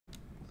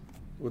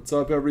What's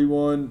up,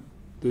 everyone?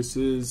 This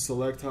is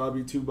Select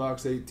Hobby 2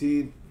 Box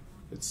 18.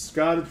 It's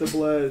Scott at the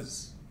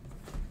Blez.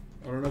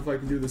 I don't know if I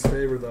can do this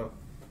favor though.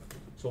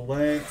 So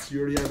Lance, you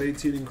already have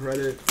 18 in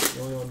credit.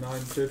 You only owe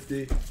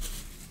 950.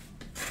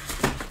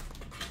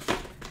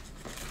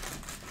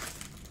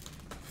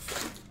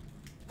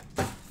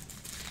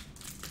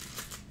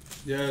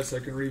 Yes, I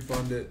can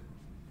refund it.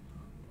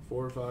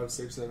 4, 5,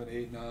 6, 7,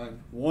 8,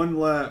 9. One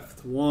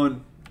left.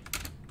 One.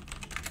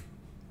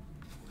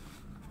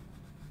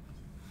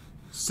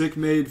 Sick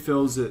Made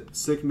fills it.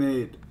 Sick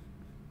Made.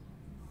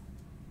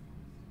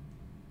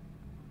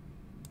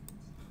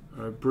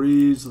 Alright,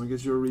 Breeze, let me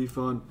get you a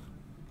refund.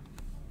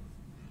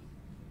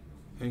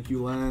 Thank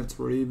you, Lance.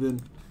 We're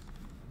even.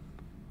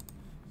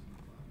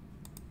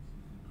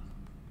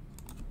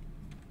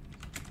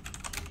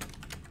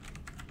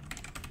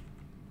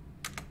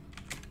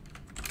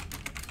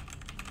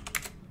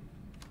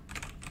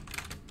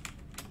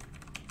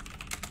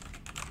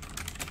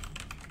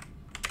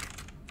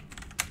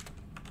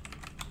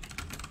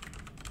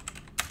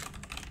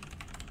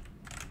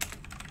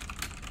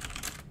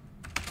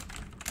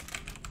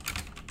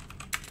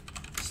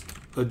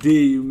 A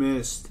D, you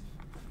missed.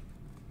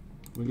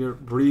 We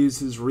get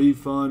Breeze's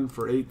refund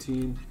for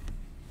 18.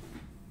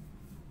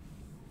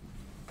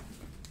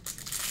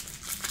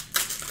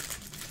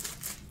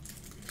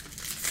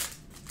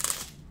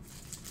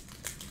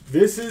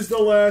 This is the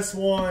last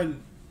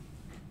one.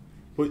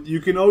 But you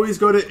can always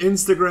go to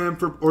Instagram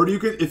for, or you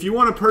can, if you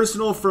want a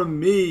personal from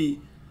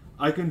me,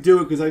 I can do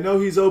it because I know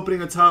he's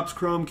opening a Topps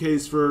Chrome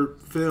case for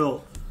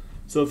Phil.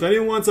 So if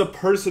anyone wants a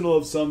personal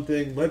of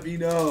something, let me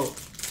know.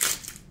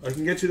 I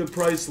can get you the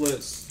price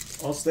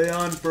list. I'll stay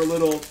on for a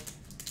little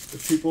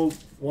if people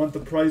want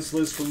the price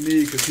list from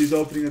me because he's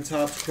opening a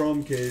Topps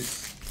Chrome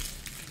case.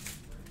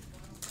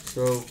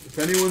 So if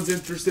anyone's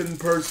interested in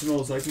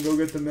personals, I can go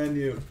get the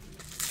menu.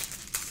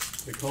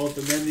 They call it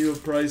the menu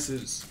of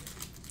prices.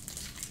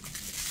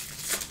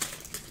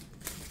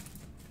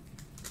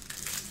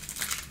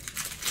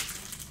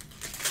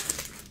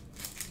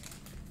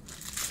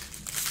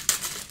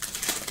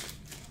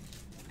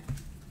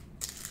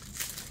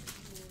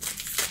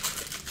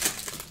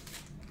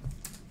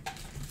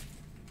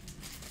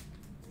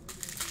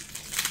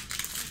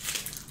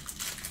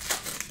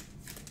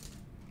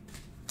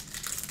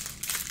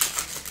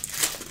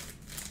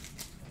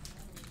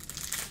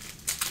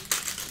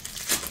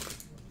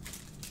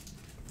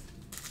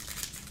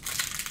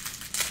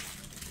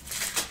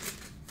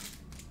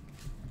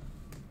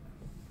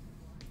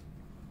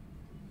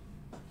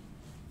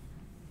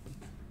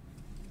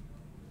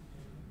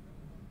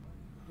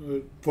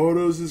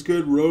 Photos is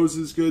good, Rose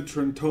is good,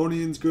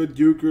 Trentonian's good,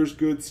 Euchre's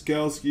good,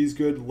 Skalski's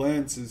good,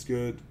 Lance is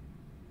good,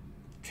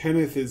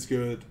 Kenneth is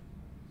good.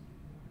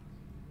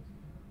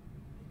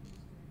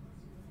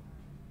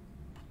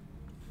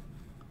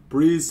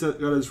 Breeze got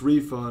his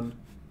refund.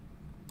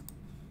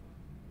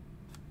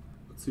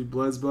 Let's see,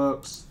 Blez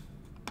Bucks,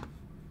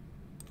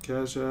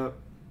 Cash App.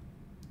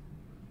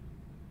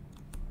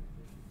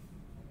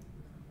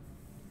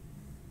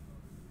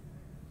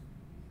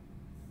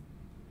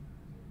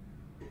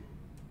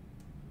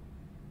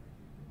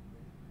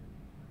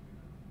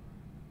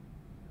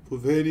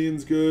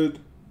 Plavadian's good.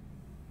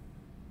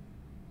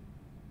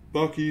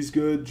 Bucky's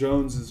good.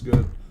 Jones is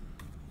good.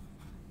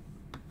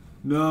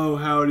 No,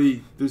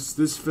 Howdy.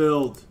 This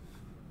filled.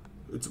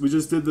 We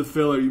just did the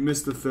filler. You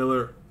missed the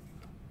filler.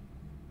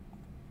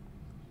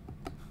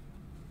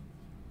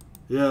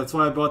 Yeah, that's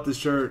why I bought this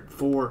shirt.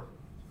 4.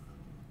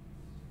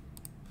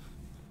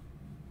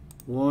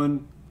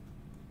 1,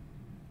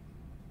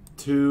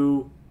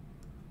 2,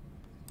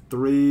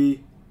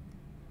 3,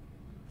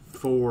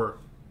 4.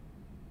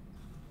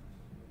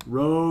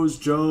 Rose,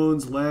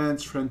 Jones,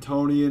 Lance,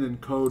 Trentonian,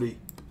 and Cody.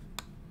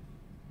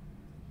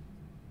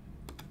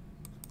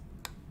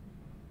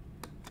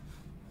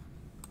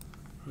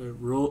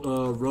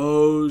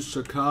 Rose,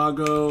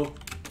 Chicago.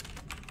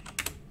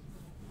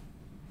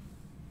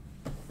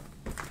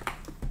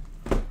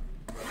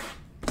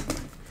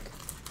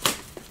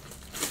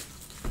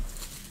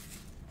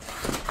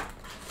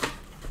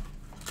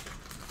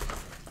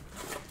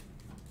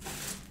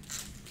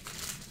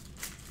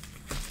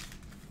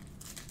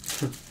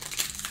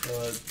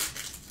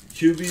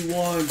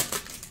 QB1.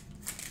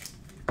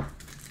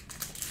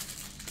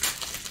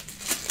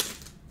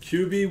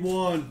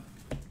 QB1.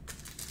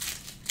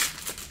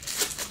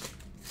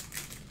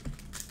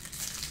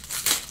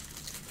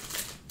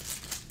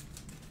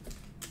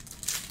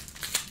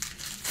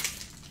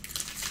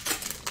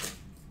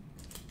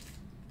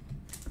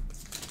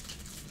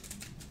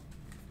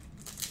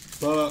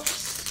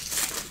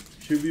 Bucks.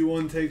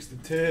 QB1 takes the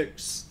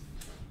ticks.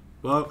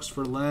 Bucks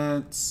for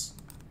Lance.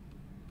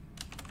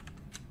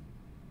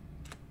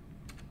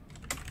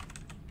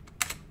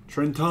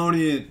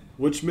 Trentonian,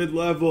 which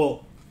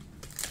mid-level?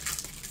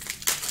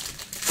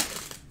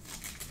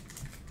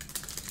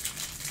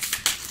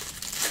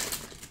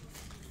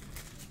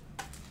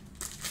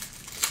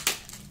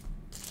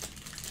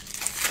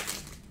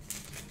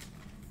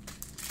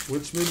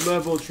 Which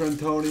mid-level,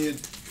 Trentonian?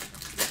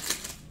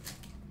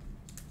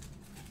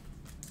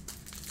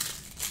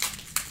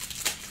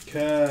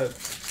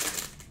 Cavs.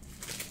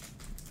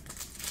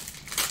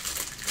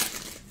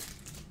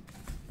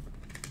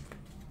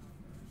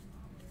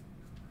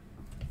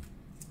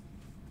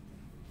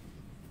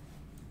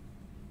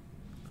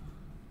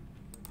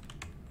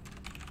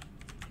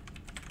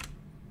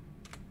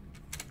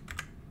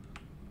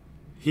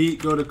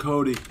 Heat go to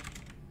Cody.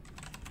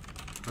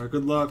 All right,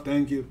 good luck.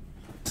 Thank you.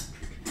 Let's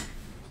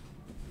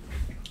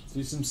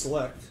do some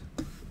select.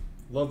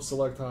 Love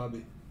select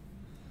hobby.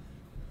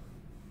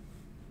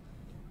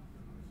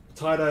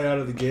 Tie-dye out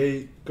of the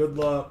gate. Good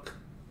luck.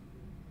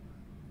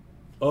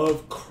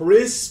 Of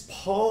Chris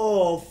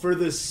Paul for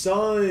the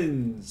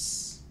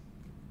Suns.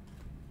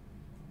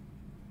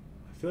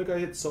 I feel like I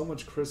hit so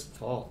much Chris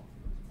Paul.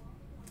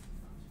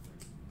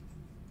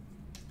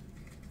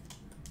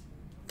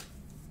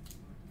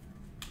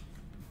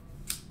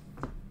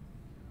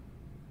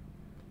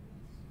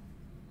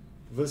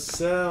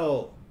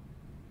 Vassell,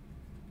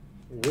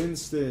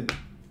 Winston,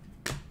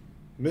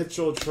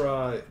 Mitchell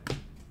try.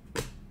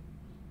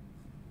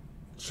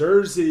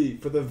 Jersey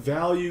for the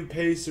value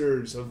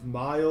Pacers of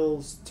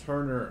Miles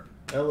Turner,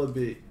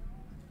 Ellaby.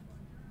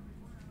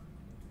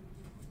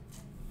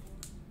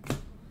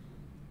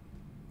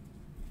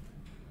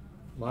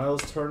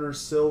 Miles Turner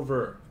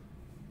silver.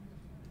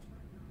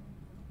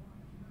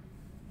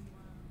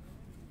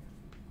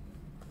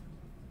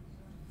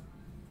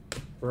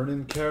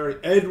 Vernon Carey.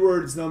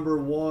 Edwards number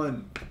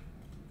 1.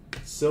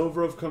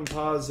 Silver of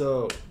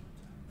Campazzo.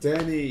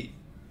 Denny.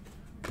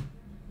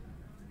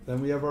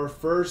 Then we have our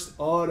first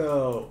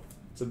auto.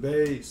 It's a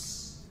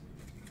base.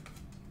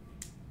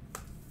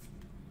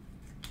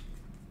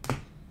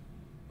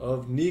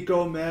 Of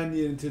Nico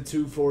Mannion to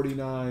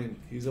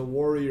 249. He's a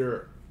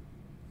Warrior.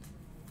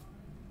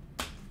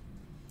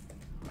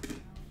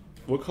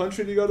 What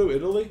country did he go to?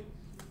 Italy?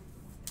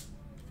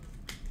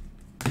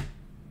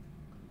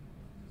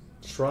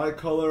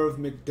 Tricolor of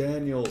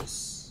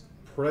McDaniels.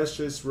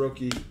 Precious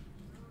rookie.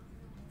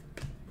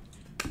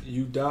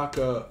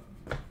 Udaka.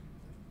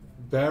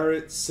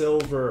 Barrett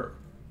silver.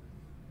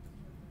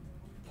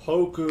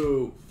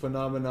 Poku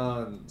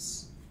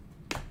phenomenons.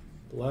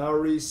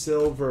 Lowry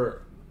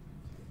silver.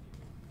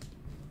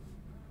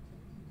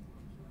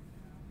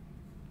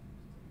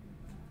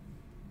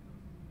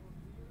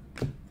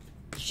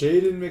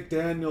 Jaden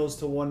McDaniels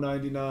to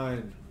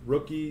 199.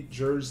 Rookie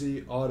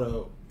jersey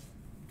auto.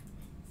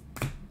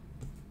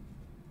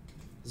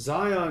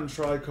 Zion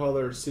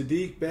tricolor.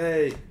 Sadiq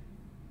Bey.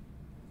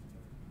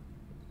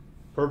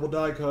 Purple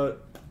die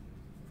cut.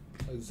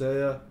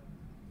 Isaiah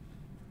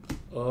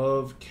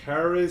of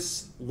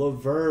Karis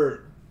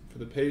LeVert for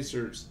the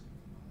Pacers.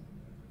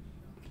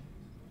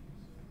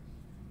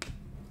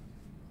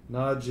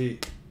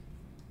 Najee.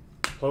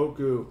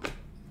 Poku.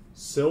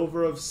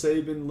 Silver of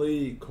Saban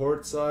Lee.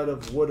 Courtside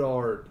of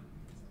Woodard.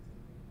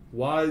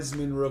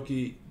 Wiseman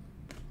rookie.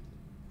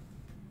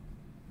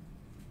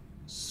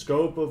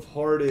 Scope of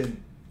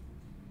Harden.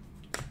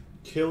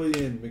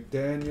 Killian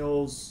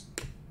McDaniels.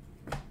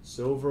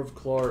 Silver of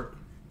Clark.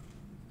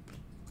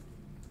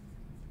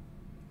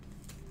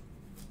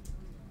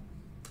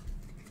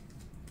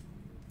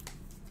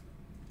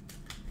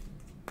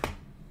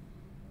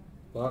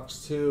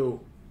 Box 2.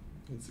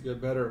 Needs to get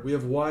better. We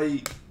have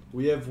White.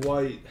 We have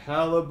White.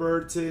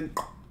 Halliburton.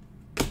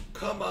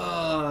 Come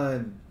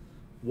on.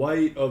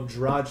 White of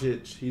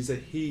Dragic. He's a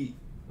Heat.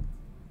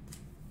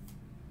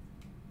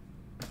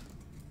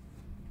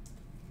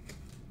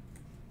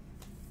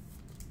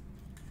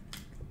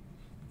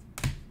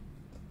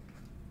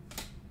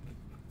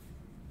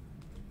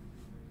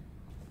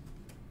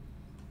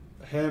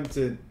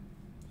 Hampton.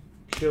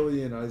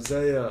 Killian.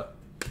 Isaiah.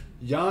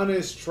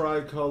 Giannis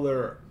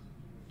tricolor.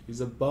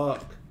 He's a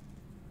Buck.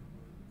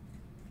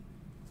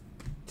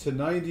 To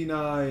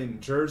 99,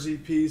 jersey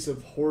piece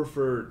of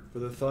Horford for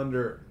the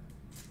Thunder.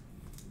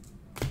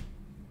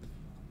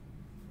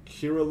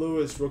 Kira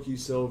Lewis, rookie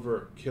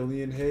silver.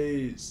 Killian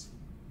Hayes.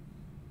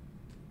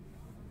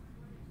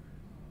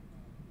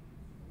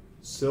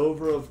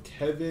 Silver of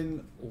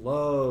Kevin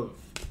Love.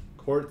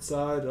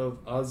 Courtside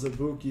of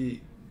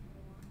Azubuike.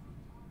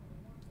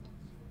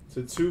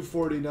 To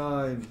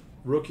 249,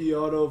 rookie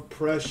auto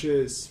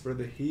Precious for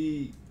the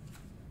Heat.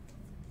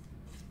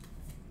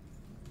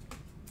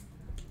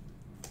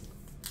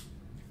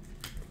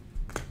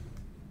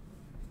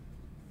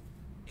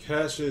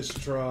 Cassius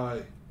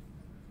try.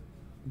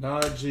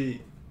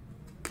 Najee.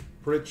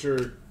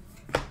 Pritchard.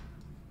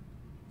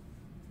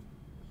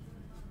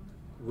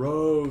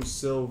 Rose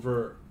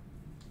silver.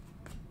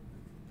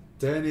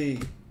 Denny.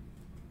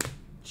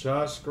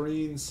 Josh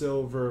Green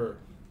silver.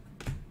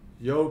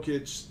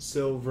 Jokic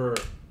silver.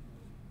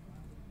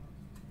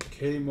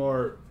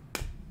 Kmart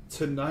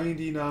to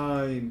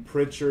 99.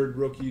 Pritchard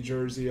rookie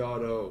jersey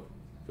auto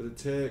for the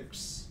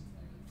Ticks.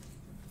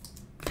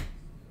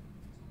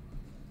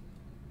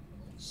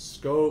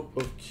 Scope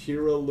of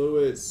Kira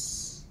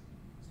Lewis.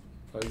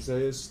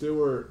 Isaiah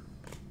Stewart.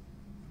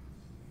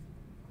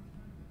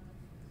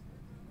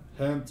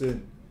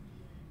 Hampton.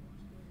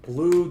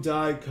 Blue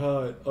die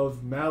cut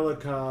of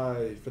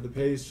Malachi for the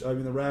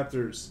the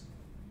Raptors.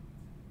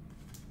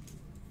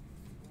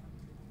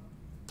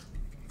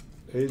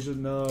 Asia,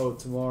 no,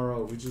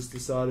 tomorrow. We just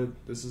decided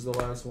this is the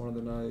last one of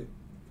the night.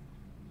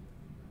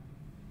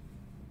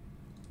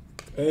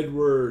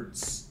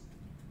 Edwards,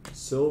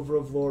 Silver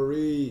of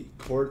Laurie,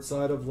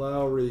 Courtside of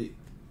Lowry,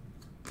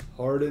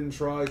 Harden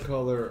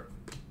tricolor,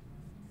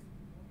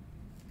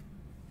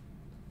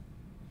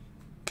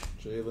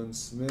 Jalen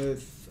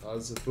Smith,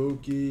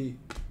 Azubuike,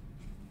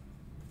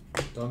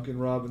 Duncan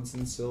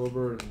Robinson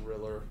silver, and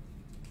Riller.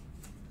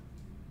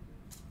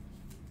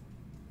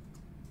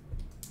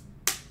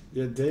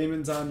 Yeah,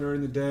 Damon's on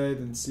during the day,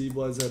 then C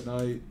Blez at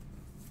night.